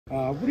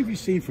What have you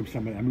seen from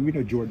somebody? I mean, we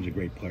know Jordan's a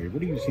great player.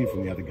 What have you seen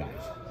from the other guys?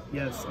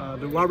 Yes,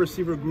 the wide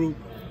receiver group,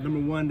 number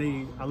one,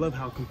 I love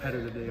how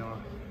competitive they are.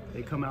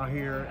 They come out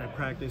here at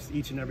practice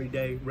each and every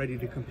day ready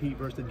to compete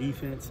versus the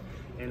defense,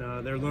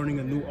 and they're learning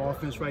a new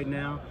offense right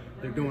now.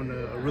 They're doing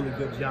a really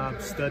good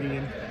job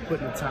studying,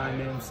 putting the time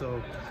in.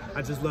 So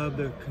I just love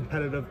the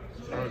competitive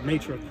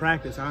nature of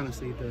practice,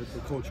 honestly, the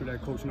culture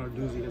that Coach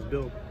Narduzzi has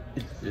built.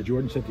 Did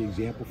Jordan set the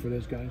example for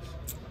those guys?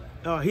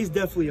 He's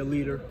definitely a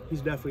leader.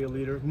 He's definitely a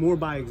leader, more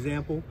by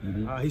example.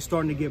 He's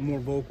starting to get more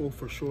vocal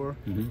for sure.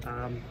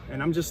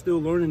 And I'm just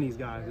still learning these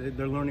guys.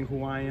 They're learning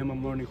who I am.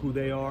 I'm learning who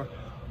they are.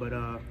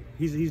 But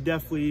he's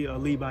definitely a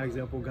lead by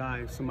example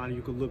guy, somebody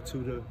you could look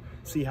to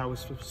see how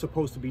it's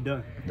supposed to be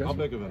done. How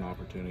big of an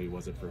opportunity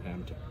was it for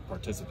him to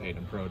participate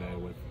in Pro Day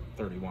with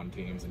 31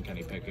 teams and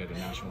Kenny Pickett and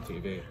national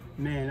TV?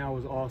 Man, that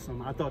was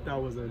awesome. I thought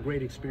that was a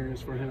great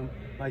experience for him.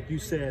 Like you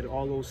said,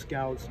 all those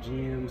scouts,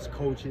 GMs,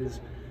 coaches,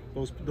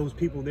 those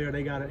people there,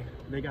 they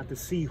got to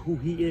see who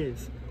he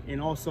is,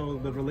 and also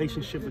the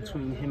relationship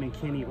between him and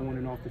Kenny on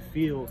and off the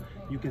field.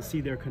 You can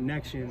see their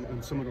connection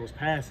in some of those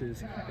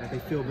passes, that they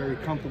feel very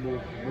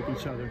comfortable with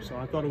each other. So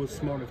I thought it was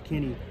smart of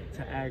Kenny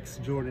to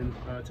ask Jordan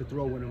to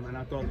throw with him, and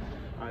I thought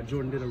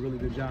Jordan did a really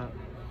good job.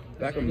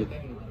 Back on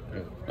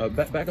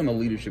the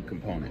leadership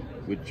component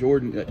with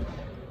Jordan,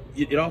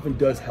 it often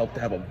does help to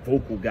have a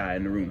vocal guy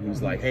in the room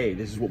who's like, hey,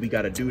 this is what we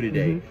got to do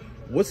today.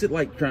 What's it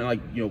like trying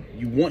to,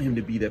 you want him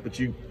to be that, but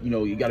you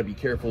got to be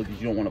careful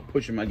because you don't want to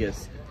push him, I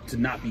guess, to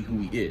not be who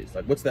he is.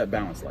 Like, what's that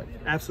balance like?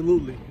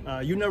 Absolutely.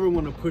 You never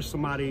want to push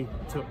somebody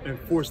and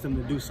force them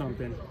to do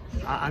something.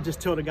 I just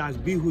tell the guys,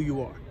 be who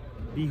you are.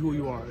 Be who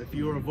you are. If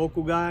you're a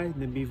vocal guy,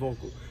 then be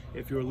vocal.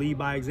 If you're a lead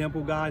by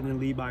example guy, then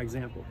lead by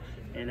example.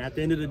 And at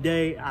the end of the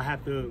day, I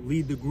have to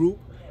lead the group.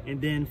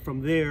 And then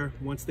from there,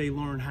 once they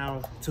learn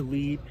how to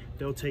lead,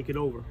 they'll take it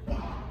over.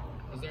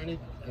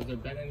 Has there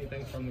been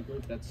anything from the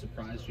group that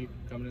surprised you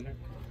coming in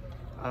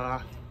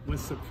there? What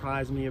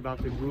surprised me about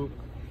the group,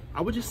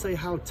 I would just say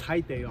how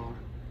tight they are.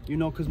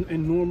 Because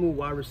in normal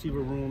wide receiver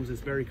rooms,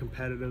 it's very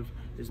competitive.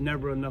 There's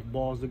never enough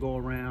balls to go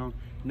around,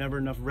 never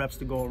enough reps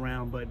to go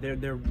around, but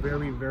they're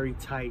very, very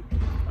tight.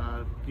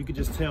 You could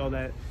just tell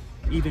that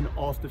even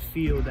off the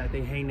field that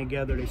they hang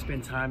together, they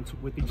spend time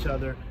with each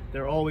other.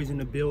 They're always in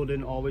the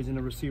building, always in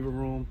the receiver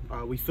room.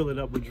 We fill it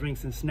up with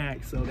drinks and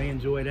snacks, so they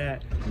enjoy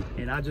that.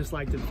 And I just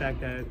like the fact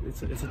that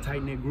it's a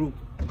tight-knit group.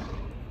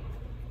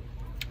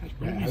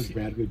 How's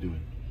Bradley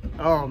doing?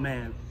 Oh,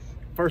 man.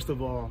 First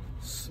of all,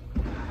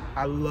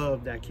 I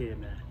love that kid,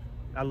 man.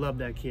 I love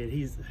that kid.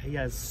 He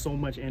has so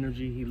much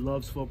energy. He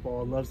loves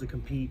football, loves to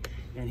compete,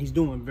 and he's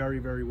doing very,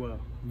 very well.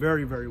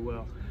 Very, very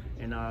well.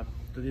 And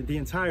the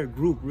entire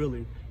group,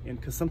 really. And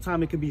because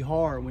sometimes it can be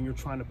hard when you're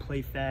trying to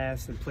play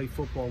fast and play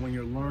football. When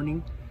you're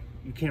learning,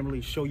 you can't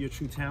really show your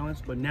true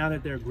talents. But now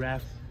that they're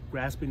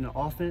grasping the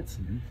offense,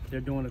 they're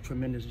doing a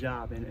tremendous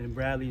job. And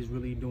Bradley is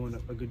really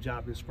doing a good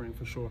job this spring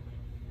for sure.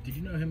 Did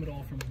you know him at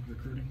all from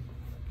recruiting?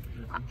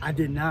 I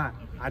did not.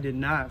 I did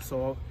not.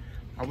 So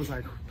I was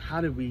like,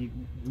 how did we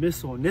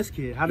miss on this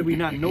kid? How did we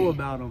not know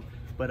about him?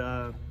 But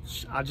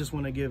I just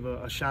want to give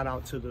a shout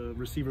out to the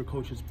receiver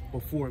coaches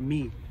before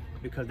me,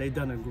 because they've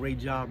done a great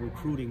job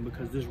recruiting,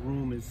 because this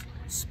room is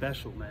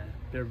special, man.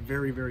 They're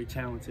very, very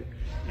talented.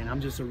 And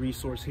I'm just a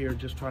resource here,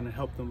 just trying to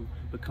help them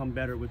become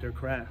better with their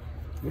craft.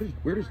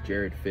 Where does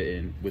Jared fit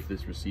in with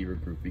this receiver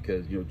group?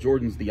 Because,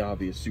 Jordan's the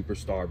obvious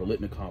superstar,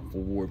 Biletnikoff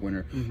Award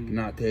winner,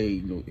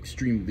 Nate,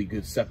 extremely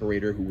good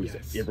separator who was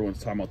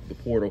everyone's talking about the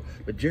portal.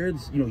 But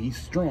Jared's, he's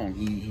strong.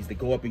 He's the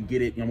go up and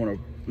get it, I want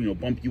to,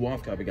 bump you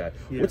off type of guy.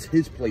 What's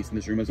his place in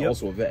this room as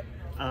also a vet?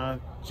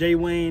 Jared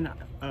Wayne,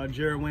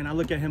 I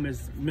look at him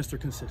as Mr.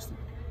 Consistent.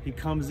 He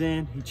comes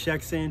in, he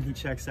checks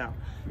out.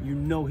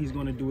 He's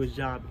going to do his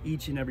job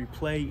each and every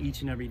play,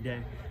 each and every day.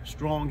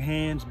 Strong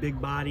hands,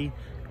 big body,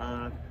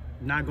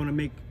 not going to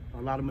make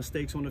a lot of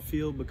mistakes on the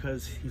field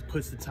because he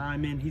puts the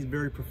time in. He's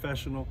very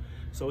professional.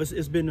 So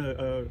it's been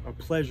a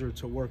pleasure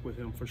to work with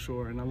him for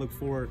sure. And I look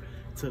forward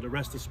to the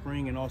rest of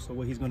spring and also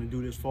what he's going to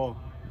do this fall.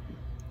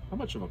 How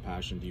much of a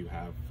passion do you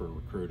have for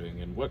recruiting,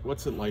 and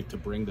what's it like to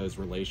bring those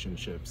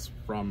relationships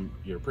from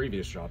your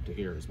previous job to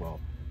here as well?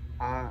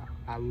 I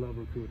love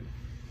recruiting.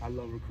 I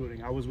love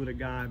recruiting. I was with a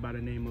guy by the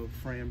name of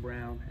Fran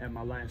Brown at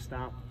my last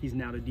stop. He's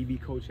now the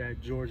DB coach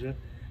at Georgia.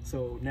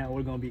 So now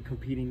we're going to be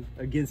competing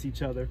against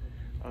each other.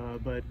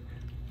 But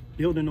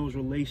building those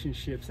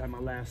relationships at my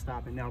last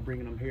stop and now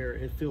bringing them here,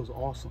 it feels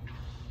awesome.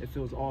 It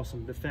feels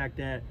awesome. The fact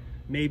that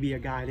maybe a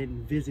guy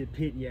didn't visit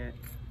Pitt yet,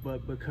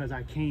 but because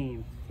I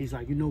came, he's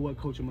like, you know what,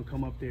 coach, I'm going to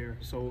come up there.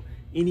 So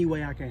any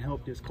way I can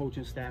help this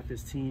coaching staff,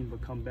 this team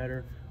become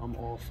better, I'm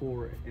all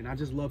for it. And I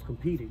just love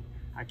competing.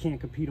 I can't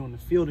compete on the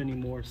field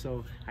anymore,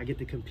 so I get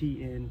to compete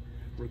in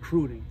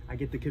recruiting. I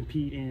get to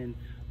compete in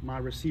my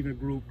receiver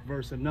group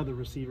versus another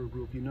receiver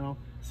group,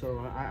 So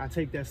I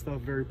take that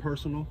stuff very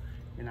personal,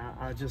 and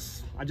I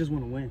just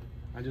want to win.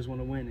 I just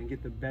want to win and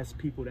get the best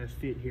people that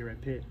fit here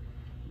at Pitt.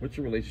 What's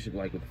your relationship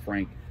like with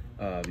Frank?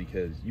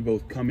 because you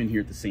both come in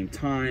here at the same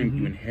time.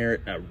 You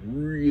inherit a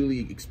really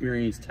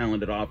experienced,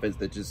 talented offense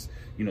that just,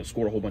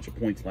 scored a whole bunch of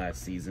points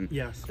last season.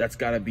 Yes. That's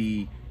got to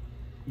be,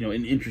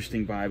 an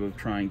interesting vibe of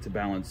trying to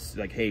balance,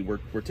 like, hey, we're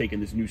taking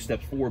this new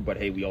steps forward, but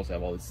hey, we also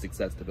have all this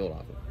success to build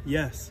off of.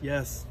 Yes.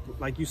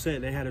 Like you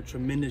said, they had a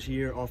tremendous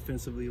year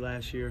offensively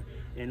last year,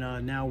 and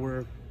now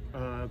we're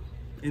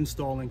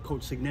installing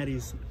Coach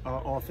Signetti's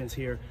offense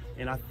here,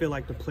 and I feel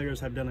like the players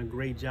have done a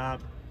great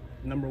job.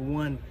 Number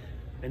one,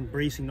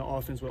 embracing the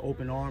offense with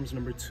open arms.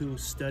 Number two,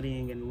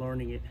 studying and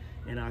learning it.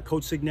 And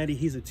Coach Signetti,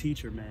 he's a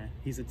teacher, man.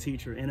 He's a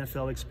teacher,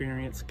 NFL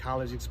experience,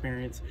 college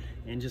experience,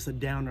 and just a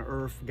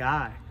down-to-earth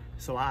guy.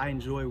 So I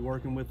enjoy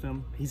working with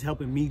him. He's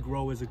helping me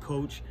grow as a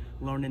coach,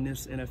 learning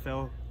this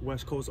NFL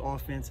West Coast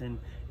offense, and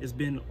it's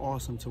been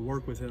awesome to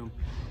work with him.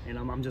 And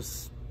I'm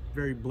just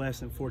very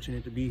blessed and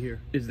fortunate to be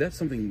here. Is that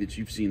something that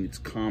you've seen that's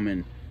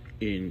common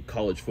in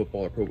college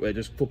football or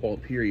just football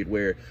period,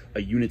 where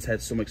a unit's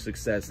had so much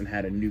success and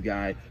had a new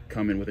guy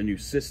come in with a new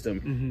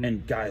system,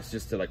 and guys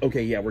just are like,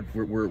 okay, yeah,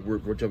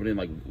 we're jumping in?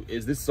 Like,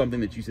 is this something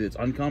that you say that's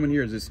uncommon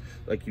here? Is this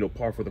like,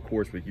 par for the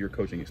course with your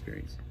coaching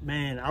experience?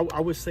 Man, I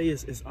would say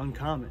it's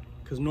uncommon,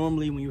 because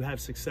normally when you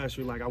have success,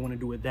 you're like, I want to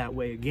do it that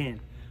way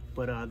again.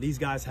 But these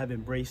guys have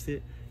embraced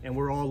it, and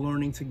we're all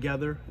learning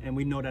together, and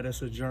we know that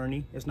it's a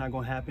journey. It's not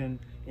going to happen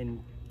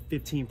in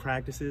 15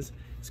 practices.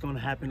 It's going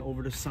to happen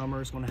over the summer.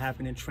 It's going to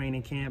happen in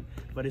training camp,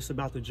 but it's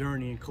about the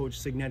journey, and Coach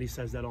Signetti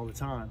says that all the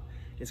time.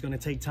 It's going to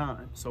take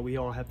time, so we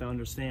all have to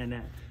understand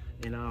that.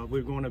 And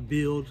we're going to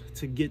build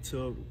to get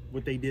to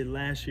what they did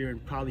last year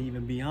and probably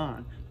even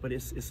beyond, but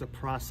it's a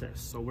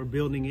process. So we're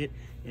building it,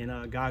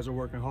 and guys are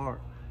working hard.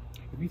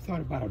 Have you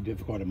thought about how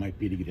difficult it might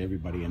be to get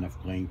everybody enough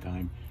playing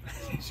time,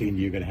 seeing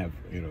you're going to have,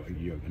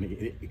 you're going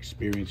to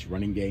experience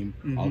running game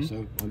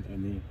also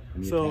on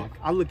the So attack?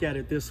 I look at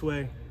it this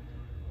way.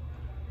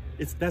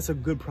 That's a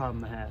good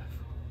problem to have.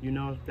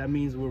 That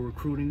means we're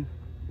recruiting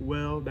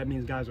well. That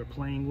means guys are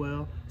playing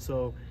well.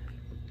 So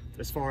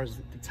as far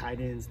as the tight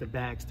ends, the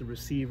backs, the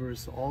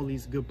receivers, all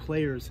these good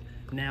players,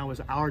 now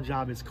it's our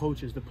job as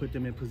coaches to put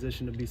them in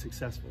position to be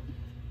successful.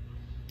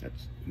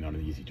 That's not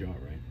an easy job,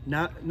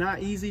 right?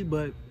 Not easy,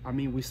 but I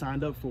mean, we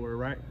signed up for it,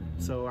 right?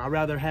 So I'd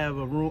rather have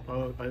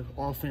an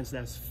offense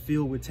that's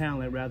filled with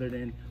talent rather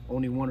than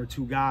only one or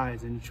two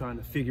guys and trying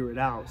to figure it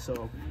out.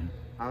 So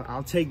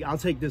I'll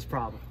take this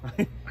problem.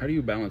 How do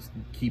you balance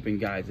keeping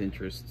guys'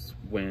 interests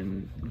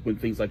when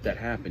things like that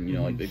happen?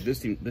 Like this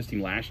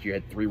team last year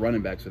had 3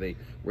 running backs, so they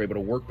were able to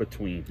work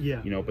between.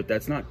 Yeah. But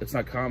that's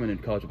not common in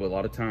college. But a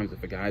lot of times,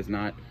 if a guy's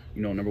not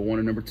number 1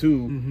 or number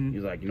 2,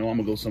 he's like, I'm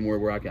gonna go somewhere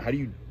where I can. How do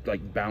you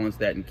balance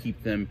that and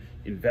keep them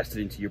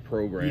invested into your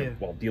program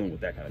while dealing with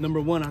that kind of Number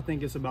one, I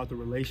think it's about the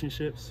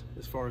relationships,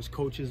 as far as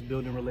coaches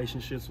building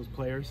relationships with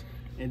players,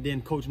 and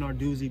then Coach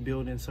Narduzzi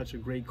building such a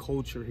great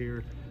culture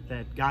here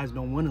that guys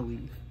don't want to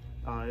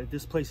leave.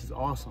 This place is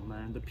awesome,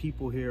 man. The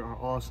people here are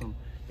awesome.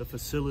 The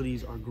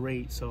facilities are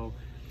great. So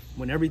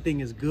when everything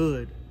is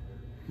good,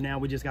 now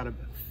we just got to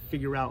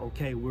figure out,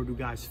 okay, where do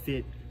guys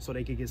fit so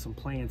they can get some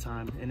playing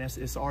time? And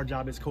it's our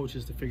job as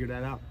coaches to figure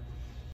that out.